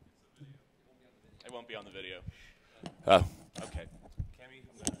 It won't be on the video. Oh, okay. Cami,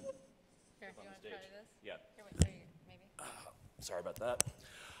 I'm gonna Here, you want to try this? Yeah. Here, wait, maybe. Sorry about that.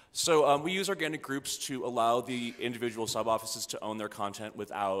 So we use organic groups to allow the individual sub-offices to own their content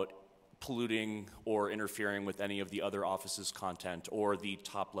without polluting or interfering with any of the other offices' content or the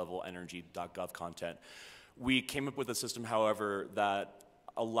top-level ENERGY.GOV content. We came up with a system, however, that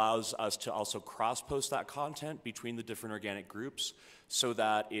allows us to also cross-post that content between the different organic groups, so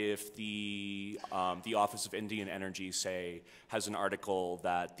that if the Office of Indian Energy, say, has an article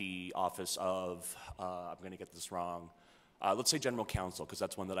that the Office of, I'm going to get this wrong, let's say General Counsel, because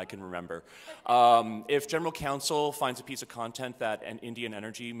that's one that I can remember. If General Counsel finds a piece of content that an Indian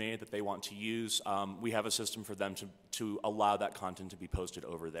Energy made that they want to use, we have a system for them to allow that content to be posted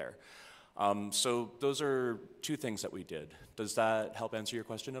over there. So those are two things that we did. Does that help answer your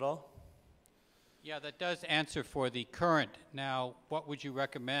question at all? Yeah, that does answer for the current. Now, what would you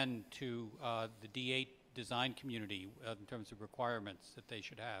recommend to the D8 design community in terms of requirements that they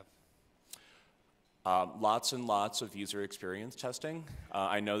should have? Lots and lots of user experience testing.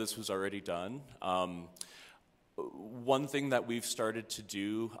 I know this was already done. One thing that we've started to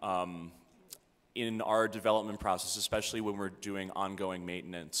do in our development process, especially when we're doing ongoing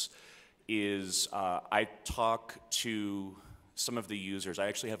maintenance, is I talk to some of the users. I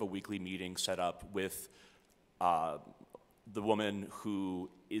actually have a weekly meeting set up with the woman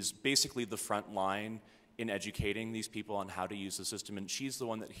who is basically the front line in educating these people on how to use the system, and she's the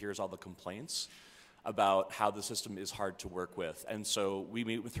one that hears all the complaints about how the system is hard to work with. And so we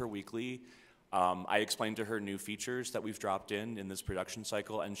meet with her weekly. I explain to her new features that we've dropped in this production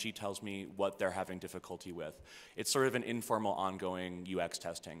cycle, and she tells me what they're having difficulty with. It's sort of an informal, ongoing UX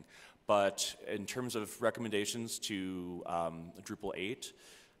testing. But in terms of recommendations to Drupal 8,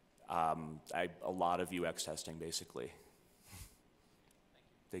 a lot of UX testing, basically.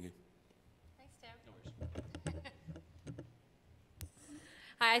 Thank you. Thanks, Tim. No worries.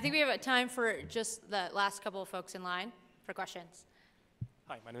 Hi, I think we have time for just the last couple of folks in line for questions.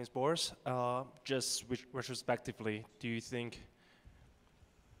 Hi, my name is Boris. Just retrospectively, do you think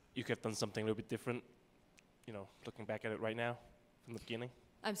you could have done something a little bit different, looking back at it right now from the beginning?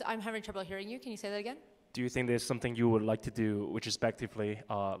 I'm having trouble hearing you. Can you say that again? Do you think there's something you would like to do retrospectively,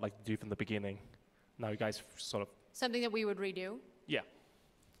 like to do from the beginning? Now you guys sort of... Something that we would redo? Yeah.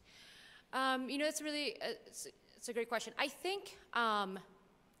 It's really, it's a great question. I think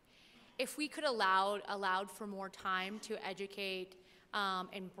if we could allowed for more time to educate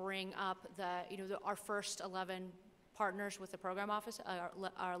and bring up our first 11 partners with the program office,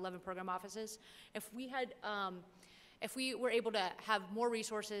 our 11 program offices. If we were able to have more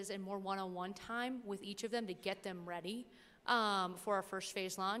resources and more one-on-one time with each of them to get them ready for our first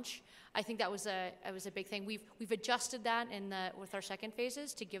phase launch, I think that was a big thing. We've adjusted that with our second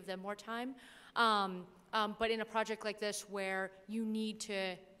phases to give them more time. But in a project like this, where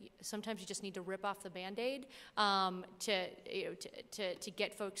sometimes you just need to rip off the Band-Aid to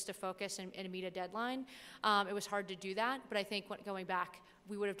get folks to focus and meet a deadline, it was hard to do that. But I think going back,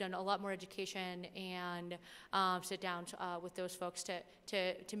 we would have done a lot more education and sit down with those folks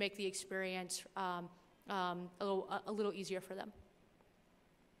to make the experience a little easier for them.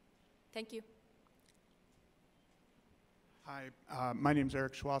 Thank you. Hi, my name is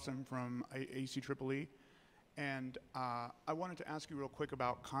Eric Schwassen from ACEEE, and I wanted to ask you real quick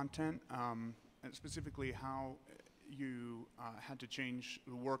about content, and specifically how you had to change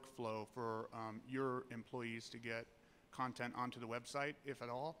the workflow for your employees to get content onto the website, if at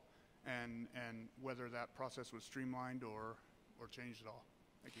all, and whether that process was streamlined or changed at all.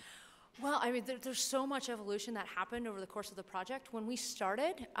 Thank you. Well, I mean, there's so much evolution that happened over the course of the project. When we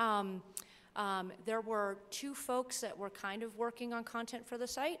started, there were 2 folks that were kind of working on content for the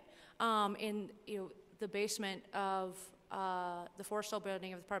site in the basement of the Forrestal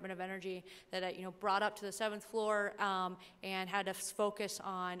building of the Department of Energy that I brought up to the 7th floor and had to focus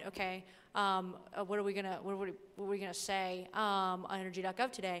on, okay, what are we gonna say on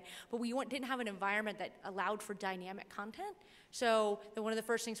ENERGY.GOV today? But we didn't have an environment that allowed for dynamic content. So one of the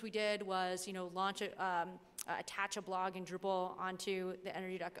first things we did was launch attach a blog in Drupal onto the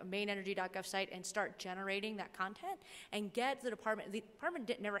main ENERGY.GOV site and start generating that content and get the department. The department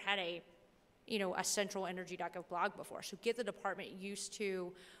never had a central ENERGY.GOV blog before. So get the department used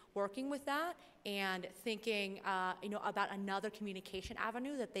to working with that and thinking about another communication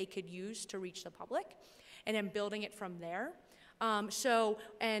avenue that they could use to reach the public, and then building it from there.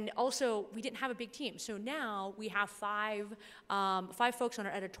 And also we didn't have a big team. So now we have 5 folks on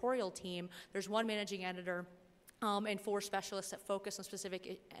our editorial team. There's 1 managing editor, and 4 specialists that focus on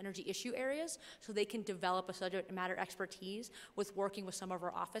specific energy issue areas, so they can develop a subject matter expertise with working with some of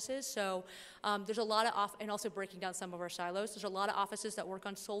our offices. So there's a lot of and also breaking down some of our silos. There's a lot of offices that work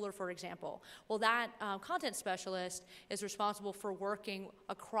on solar, for example. Well, that content specialist is responsible for working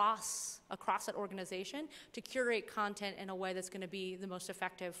across that organization to curate content in a way that's going to be the most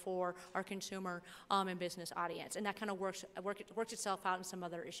effective for our consumer and business audience. And that kind of works itself out in some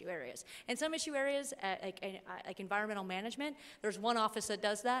other issue areas. In some issue areas, like environmental management, there's 1 office that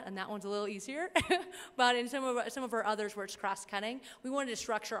does that, and that one's a little easier. But in some of our others where it's cross-cutting, we wanted to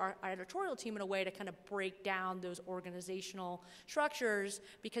structure our editorial team in a way to kind of break down those organizational structures,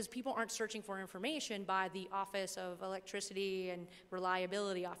 because people aren't searching for information by the Office of Electricity and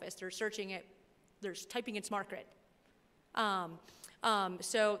Reliability Office. They're typing in smart grid.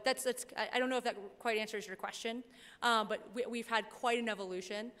 So that's I don't know if that quite answers your question, but we've had quite an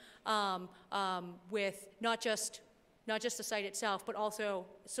evolution with not just the site itself, but also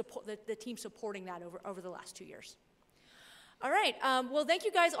the team supporting that over the last 2 years. All right. Well, thank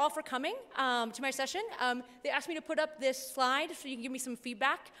you guys all for coming to my session. They asked me to put up this slide so you can give me some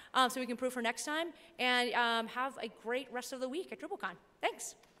feedback so we can improve for next time. And have a great rest of the week at DrupalCon.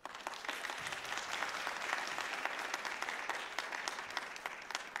 Thanks.